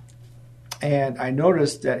 and I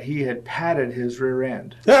noticed that he had patted his rear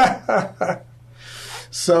end.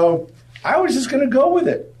 So I was just going to go with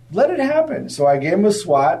it. Let it happen. So I gave him a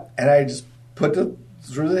swat, and I just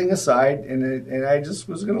threw the thing aside, and I just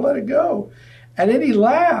was going to let it go. And then he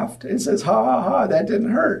laughed and says, "Ha, ha, ha, that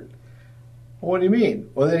didn't hurt." "What do you mean?"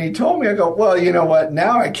 Well, then he told me. I go, "Well, you know what?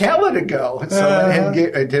 Now I can't let it go." So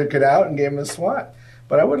I took it out and gave him a swat.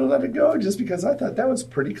 But I would have let it go just because I thought that was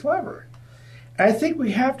pretty clever. And I think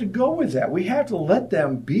we have to go with that. We have to let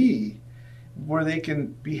them be where they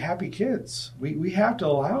can be happy kids. We have to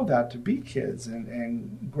allow that to be kids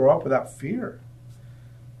and grow up without fear.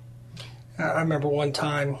 I remember one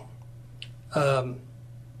time I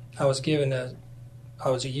was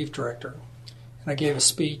a youth director. And I gave a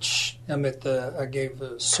speech. I gave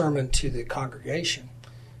a sermon to the congregation,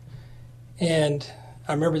 and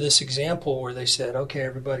I remember this example where they said, "Okay,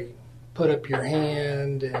 everybody, put up your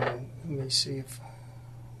hand." And let me see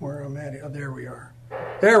where I'm at. Oh, there we are.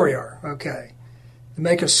 There we are. Okay,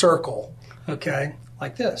 make a circle. Okay,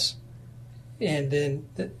 like this, and then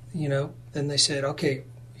then they said, "Okay,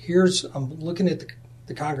 I'm looking at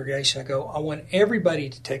the congregation. I go, I want everybody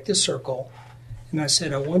to take this circle." And I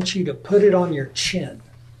said, "I want you to put it on your chin."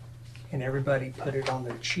 And everybody put it on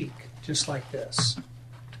their cheek, just like this.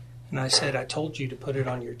 And I said, "I told you to put it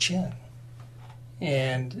on your chin."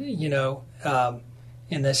 And,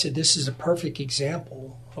 and I said, this is a perfect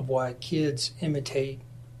example of why kids imitate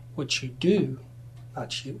what you do,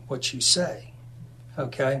 not what you say.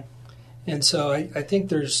 Okay? And so I think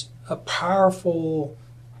there's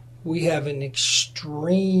we have an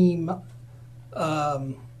extreme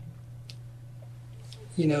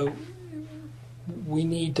we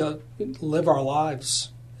need to live our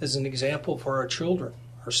lives as an example for our children,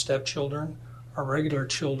 our stepchildren, our regular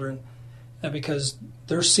children, because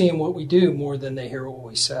they're seeing what we do more than they hear what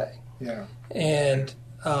we say. Yeah. And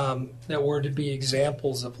that we're to be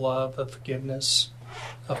examples of love, of forgiveness,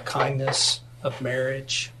 of kindness, of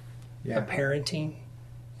marriage, of parenting,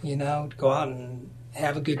 to go out and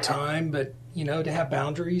have a good time, but, to have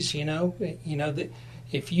boundaries, that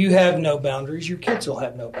if you have no boundaries, your kids will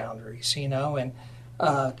have no boundaries, and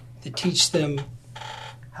to teach them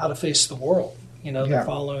how to face the world. They're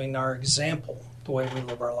following our example, the way we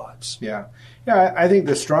live our lives. Yeah. Yeah, I think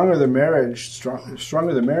the stronger the marriage,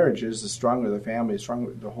 stronger the marriage is, the stronger the family,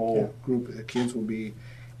 stronger the whole group of the kids will be,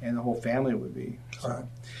 and the whole family would be. So, right.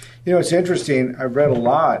 It's interesting. I've read a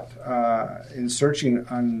lot in searching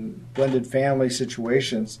on blended family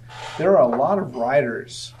situations. There are a lot of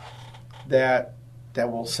writers that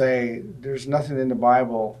will say there's nothing in the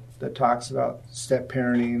Bible that talks about step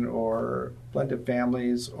parenting or blended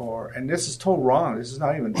families, and this is total wrong. This is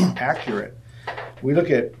not even accurate. We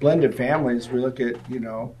look at blended families. We look at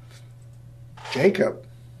Jacob.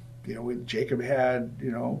 Jacob had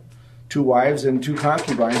 2 wives and 2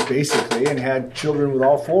 concubines basically, and had children with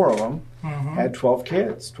all 4 of them. Mm-hmm. Had 12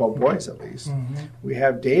 kids, 12 boys at least. Mm-hmm. We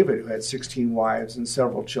have David, who had 16 wives and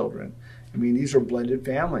several children. I mean, these are blended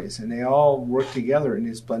families, and they all work together in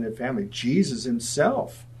this blended family. Jesus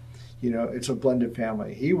himself, it's a blended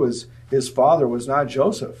family. His father was not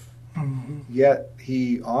Joseph, yet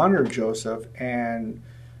he honored Joseph, and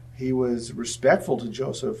he was respectful to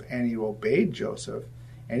Joseph, and he obeyed Joseph,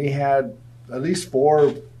 and he had at least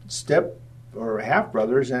 4 step or half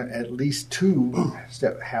brothers and at least 2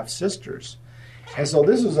 step half sisters. And so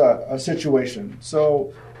this is a situation.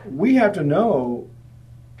 So we have to know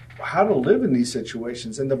how to live in these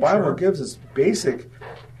situations, and the Bible gives us basic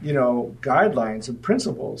guidelines and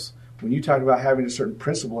principles. When you talk about having a certain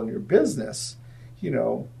principle in your business,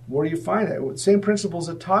 where do you find that? Same principles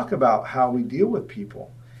that talk about how we deal with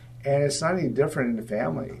people. And it's not any different in the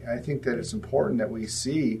family. I think that it's important that we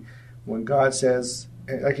see when God says,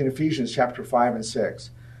 like in Ephesians chapter 5 and 6,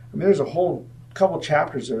 there's a whole couple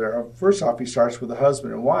chapters there. First off, he starts with the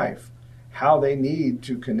husband and wife, how they need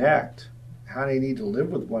to connect, how they need to live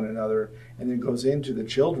with one another, and then goes into the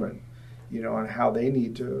children, on how they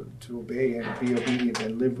need to obey and be obedient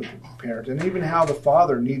and live with the parent, and even how the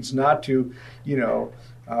father needs not to,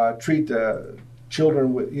 treat the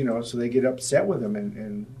children with, so they get upset with them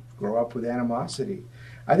and grow up with animosity.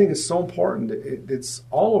 I think it's so important. It's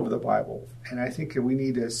all over the Bible, and I think that we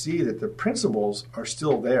need to see that the principles are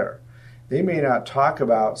still there. They may not talk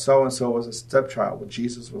about so-and-so was a stepchild, but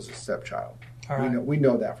Jesus was a stepchild. Right. We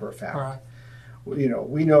know that for a fact. Right.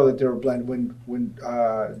 We know that they were blended. When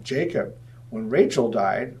Rachel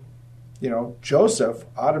died, Joseph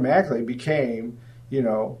automatically became,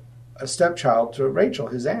 a stepchild to Rachel,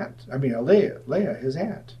 his aunt. Leah, his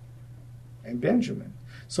aunt, and Benjamin.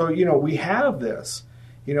 So, we have this,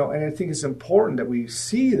 and I think it's important that we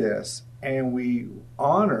see this and we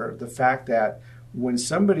honor the fact that when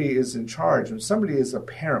somebody is in charge, when somebody is a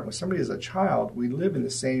parent, when somebody is a child, we live in the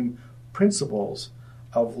same principles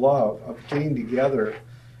of love, of getting together.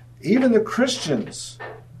 Even the Christians,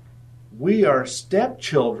 we are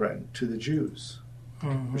stepchildren to the Jews.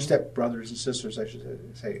 Mm-hmm. We're stepbrothers and sisters, I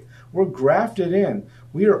should say. We're grafted in.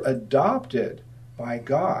 We are adopted by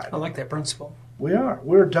God. I like that principle. We are.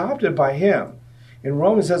 We're adopted by Him. In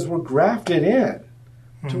Romans it says we're grafted in.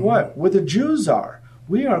 To what? What the Jews are.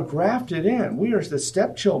 We are grafted in. We are the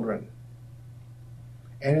stepchildren.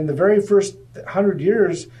 And in the very first 100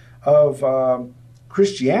 years of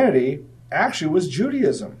Christianity, actually was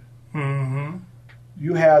Judaism. Mm-hmm.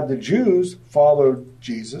 You had the Jews followed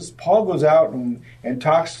Jesus. Paul goes out and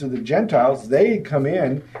talks to the Gentiles. They come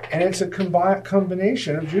in, and it's a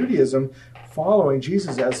combination of Judaism following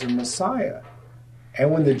Jesus as the Messiah.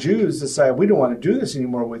 And when the Jews decide, we don't want to do this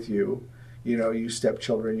anymore with you, you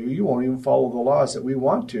stepchildren, you won't even follow the laws that we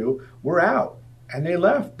want to, we're out. And they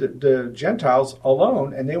left the Gentiles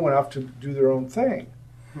alone, and they went off to do their own thing.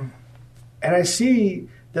 And I see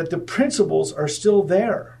that the principles are still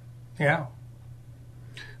there. Yeah.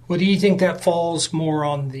 Well, do you think that falls more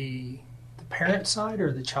on the parent side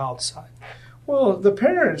or the child side? Well, the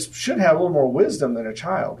parents should have a little more wisdom than a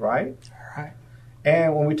child, right? Right.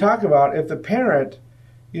 And when we talk about if the parent,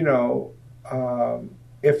 if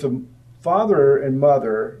the father and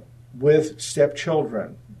mother with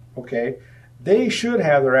stepchildren, okay, they should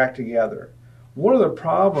have their act together. One of the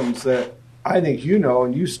problems that I think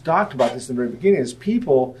and you talked about this in the very beginning, is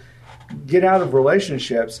people get out of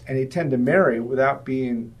relationships and they tend to marry without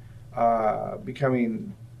becoming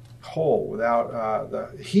whole, without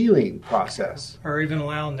the healing process. Or even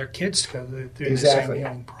allowing their kids to go through the same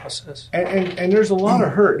healing process. And there's a lot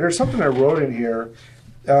of hurt. There's something I wrote in here.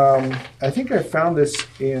 I think I found this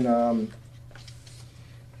in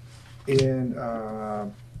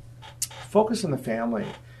Focus on the Family.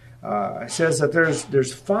 It says that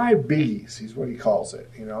there's 5 biggies, is what he calls it,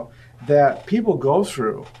 that people go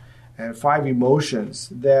through. and 5 emotions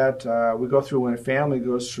that we go through when a family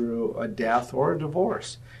goes through a death or a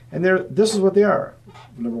divorce. And this is what they are.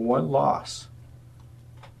 Number 1, loss.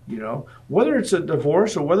 Whether it's a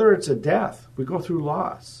divorce or whether it's a death, we go through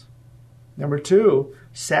loss. Number 2,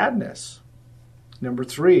 sadness. Number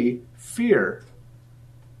 3, fear.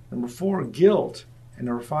 Number 4, guilt. And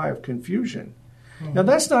number 5, confusion. Mm-hmm. Now,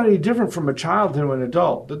 that's not any different from a child than an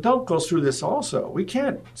adult. The adult goes through this also. We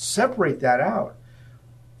can't separate that out.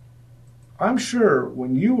 I'm sure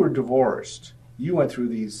when you were divorced, you went through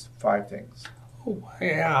these 5 things. Oh,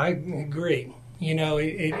 yeah, I agree.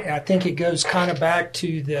 I think it goes kind of back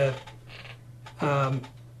to the, I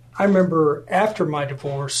remember after my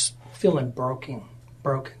divorce feeling broken,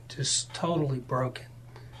 just totally broken.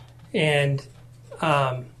 And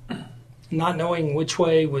not knowing which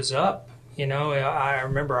way was up. I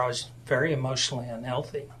remember I was very emotionally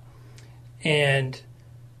unhealthy. And,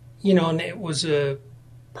 and it was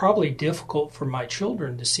probably difficult for my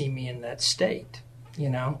children to see me in that state,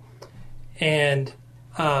 And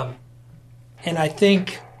I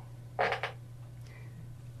think,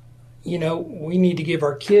 we need to give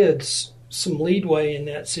our kids some leadway in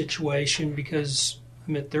that situation because,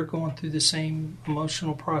 they're going through the same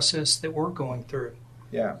emotional process that we're going through.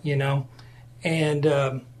 Yeah. And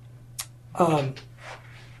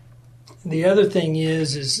the other thing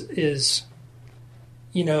is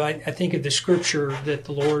I think of the scripture that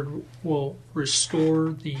the Lord will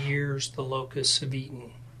restore the years the locusts have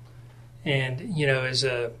eaten. And, as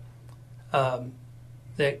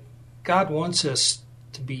that God wants us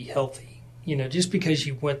to be healthy. Just because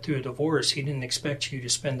you went through a divorce, He didn't expect you to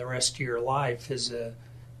spend the rest of your life as a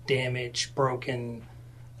damaged, broken,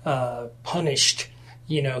 punished,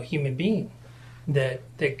 human being. That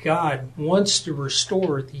God wants to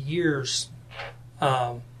restore the years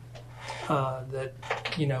the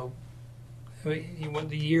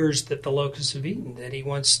years that the locusts have eaten. That He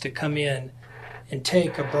wants to come in and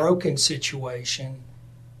take a broken situation,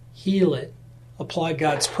 heal it, apply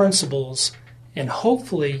God's principles, and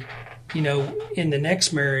hopefully, in the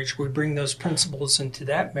next marriage, we bring those principles into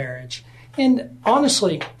that marriage. And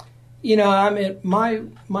honestly,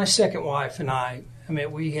 my second wife and I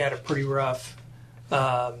we had a pretty rough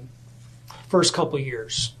first couple of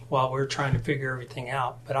years while we were trying to figure everything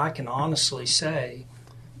out. But I can honestly say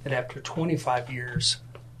that after 25 years,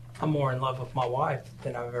 I'm more in love with my wife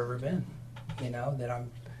than I've ever been.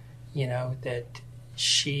 That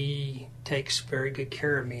she takes very good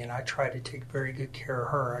care of me, and I try to take very good care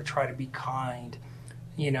of her. I try to be kind.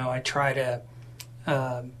 I try to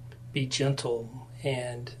be gentle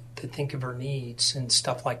and to think of her needs and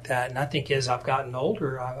stuff like that. And I think as I've gotten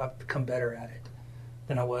older, I've become better at it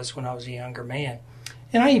than I was when I was a younger man.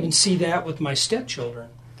 And I even see that with my stepchildren.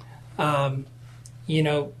 I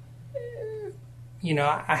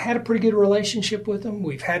had a pretty good relationship with them.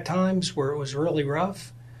 We've had times where it was really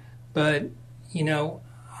rough, but,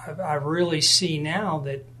 I really see now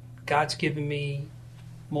that God's given me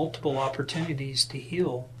multiple opportunities to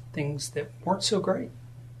heal things that weren't so great,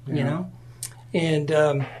 and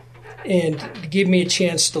to give me a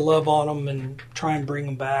chance to love on them and try and bring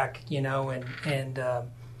them back,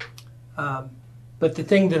 but the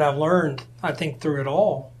thing that I've learned, I think, through it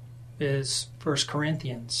all is 1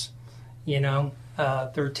 Corinthians, 13,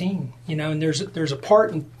 and there's a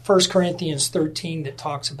part in 1 Corinthians 13 that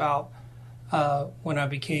talks about when I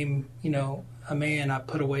became, a man, I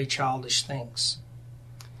put away childish things.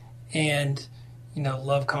 And,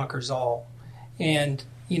 love conquers all. And,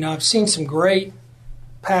 I've seen some great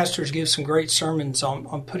pastors give some great sermons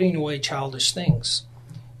on putting away childish things.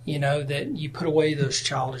 That you put away those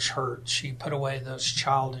childish hurts. You put away those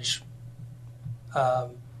childish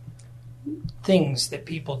things that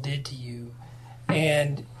people did to you.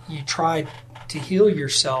 And you try to heal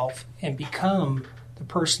yourself and become the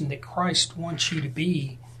person that Christ wants you to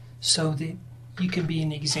be, so that you can be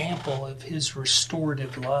an example of His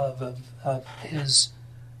restorative love, of His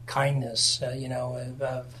kindness, and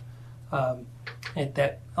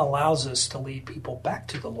that allows us to lead people back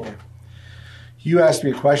to the Lord. You asked me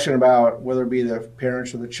a question about whether it be the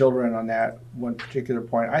parents or the children on that one particular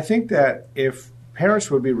point. I think that if parents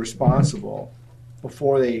would be responsible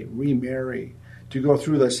before they remarry to go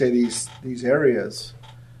through, let's say, these areas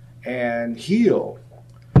and heal,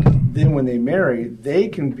 then when they marry, they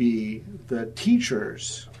can be the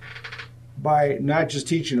teachers by not just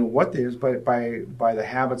teaching them what they is, but by the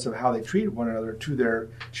habits of how they treat one another to their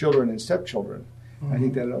children and stepchildren. Mm-hmm. I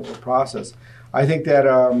think that is a process. I think that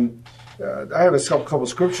I have a couple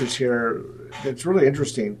scriptures here that's really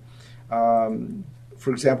interesting. For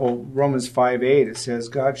example, Romans 5:8, it says,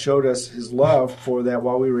 God showed us His love for that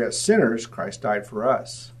while we were yet sinners, Christ died for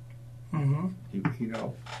us. Mm-hmm.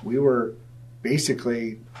 We were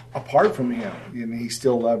basically apart from him, and he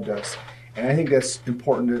still loved us. And I think that's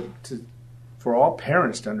important for all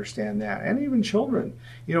parents to understand that, and even children.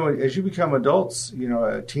 As you become adults,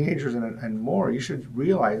 teenagers and more, you should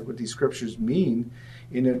realize what these scriptures mean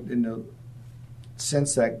in the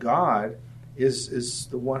sense that God is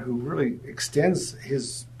the one who really extends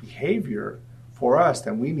his behavior for us,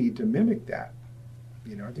 and we need to mimic that.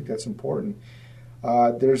 I think that's important.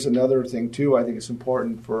 There's another thing too. I think it's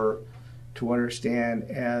important to understand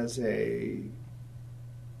as a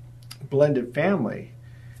blended family.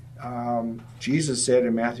 Jesus said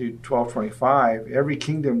in Matthew 12:25, "Every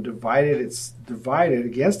kingdom divided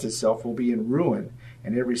against itself will be in ruin,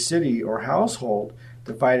 and every city or household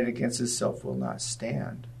divided against itself will not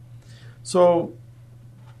stand." So,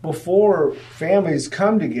 before families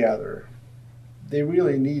come together, they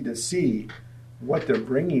really need to see what they're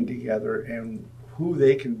bringing together and who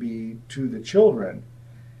they can be to the children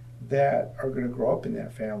that are going to grow up in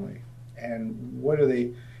that family. And what are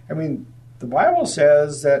they? The Bible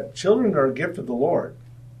says that children are a gift of the Lord.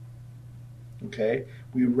 Okay?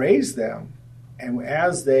 We raise them, and we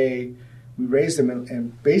raise them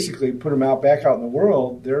and basically put them back out in the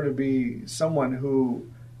world, they're to be someone who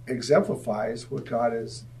exemplifies who God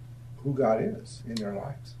is in their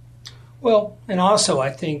lives. Well, and also I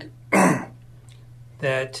think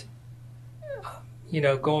that,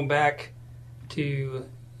 going back to,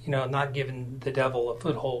 not giving the devil a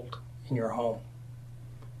foothold in your home.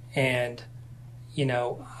 And,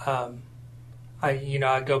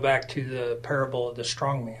 I go back to the parable of the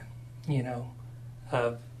strong man,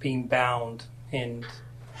 of being bound, and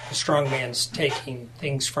the strong man's taking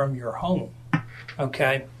things from your home.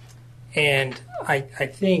 Okay? And I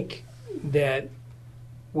think that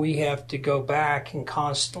we have to go back and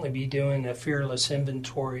constantly be doing a fearless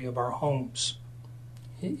inventory of our homes.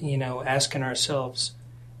 Asking ourselves,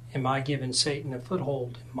 am I giving Satan a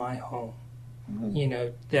foothold in my home?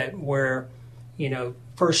 Mm-hmm. That where,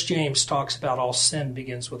 1 James talks about all sin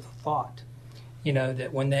begins with a thought.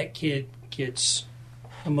 That when that kid gets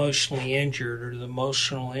emotionally injured, or the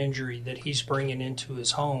emotional injury that he's bringing into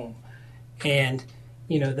his home, and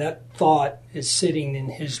that thought is sitting in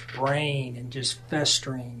his brain and just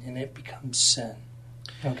festering, and it becomes sin.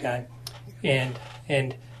 Okay? And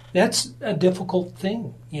that's a difficult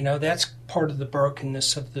thing. That's part of the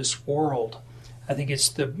brokenness of this world. I think it's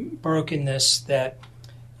the brokenness that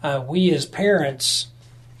we as parents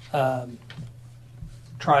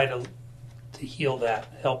try to heal that,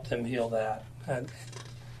 help them heal that.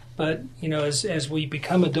 But, as we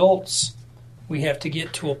become adults, we have to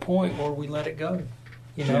get to a point where we let it go.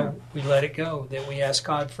 We let it go, that we ask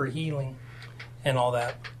God for healing and all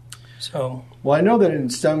that. So, well, I know that in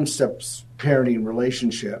some parenting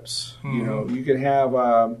relationships, mm-hmm. You can have,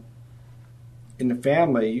 in the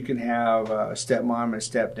family, you can have a stepmom and a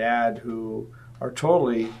stepdad who are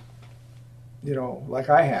totally, like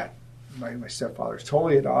I had. My stepfather's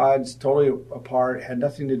totally at odds, totally apart, had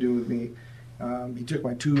nothing to do with me. He took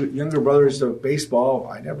my two younger brothers to baseball.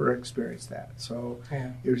 I never experienced that. So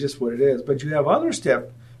It was just what it is. But you have other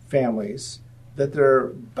step families that they're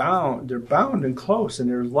bound and close, and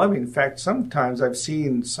they're loving. In fact, sometimes I've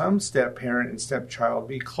seen some step parent and stepchild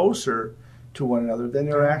be closer to one another than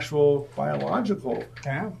their actual biological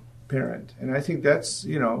parent. And I think that's,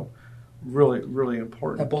 really, really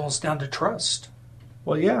important. That boils down to trust.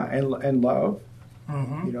 Well, yeah, and love,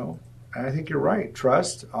 mm-hmm. And I think you're right.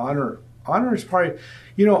 Trust, honor. Honor is probably,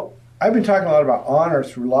 I've been talking a lot about honor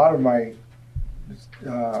through a lot of my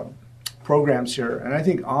programs here, and I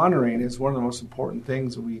think honoring is one of the most important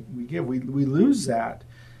things that we give. We lose that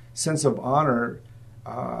sense of honor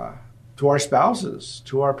to our spouses,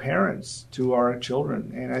 to our parents, to our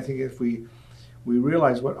children, and I think if we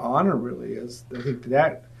realize what honor really is, I think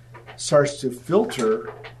that starts to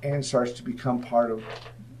filter and starts to become part of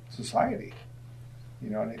society.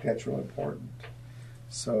 I think that's really important.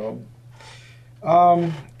 So,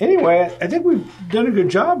 anyway, I think we've done a good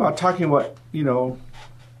job about talking about,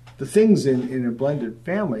 the things in a blended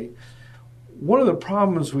family. One of the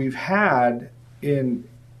problems we've had in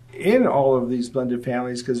all of these blended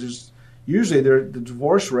families, because there's usually the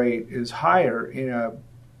divorce rate is higher in a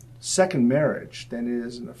second marriage than it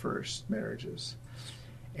is in the first marriages.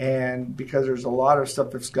 And because there's a lot of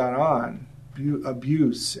stuff that's gone on,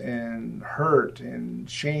 abuse and hurt and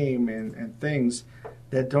shame and things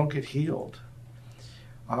that don't get healed.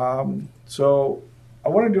 So I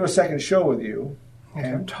want to do a second show with you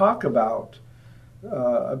and talk about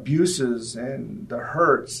abuses and the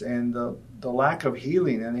hurts and the lack of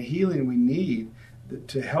healing and the healing we need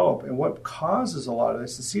to help and what causes a lot of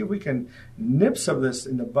this, to see if we can nip some of this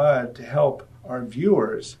in the bud to help our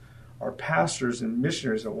viewers, our pastors and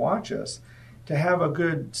missionaries that watch us, to have a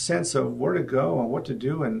good sense of where to go and what to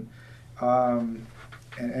do, and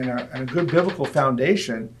a good biblical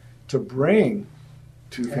foundation to bring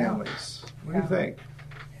to families. What do you think?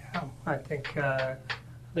 Yeah, I think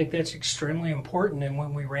that's extremely important. And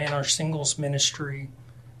when we ran our singles ministry,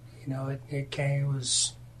 it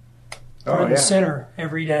was front and center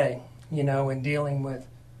every day, in dealing with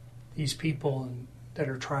these people that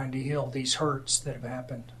are trying to heal these hurts that have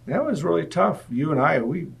happened. That was really tough. You and I,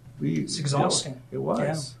 it's exhausting. It was.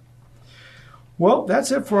 Yeah. Well,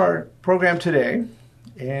 that's it for our program today.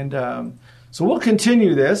 And so we'll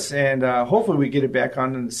continue this, and hopefully we get it back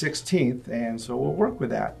on the 16th, and so we'll work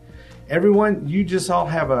with that. Everyone, you just all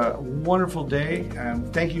have a wonderful day,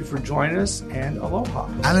 and thank you for joining us, and aloha.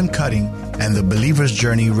 Alan Cutting and the Believer's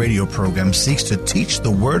Journey radio program seeks to teach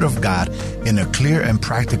the Word of God in a clear and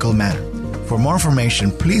practical manner. For more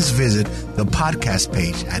information, please visit the podcast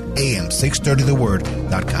page at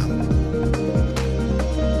am630theword.com.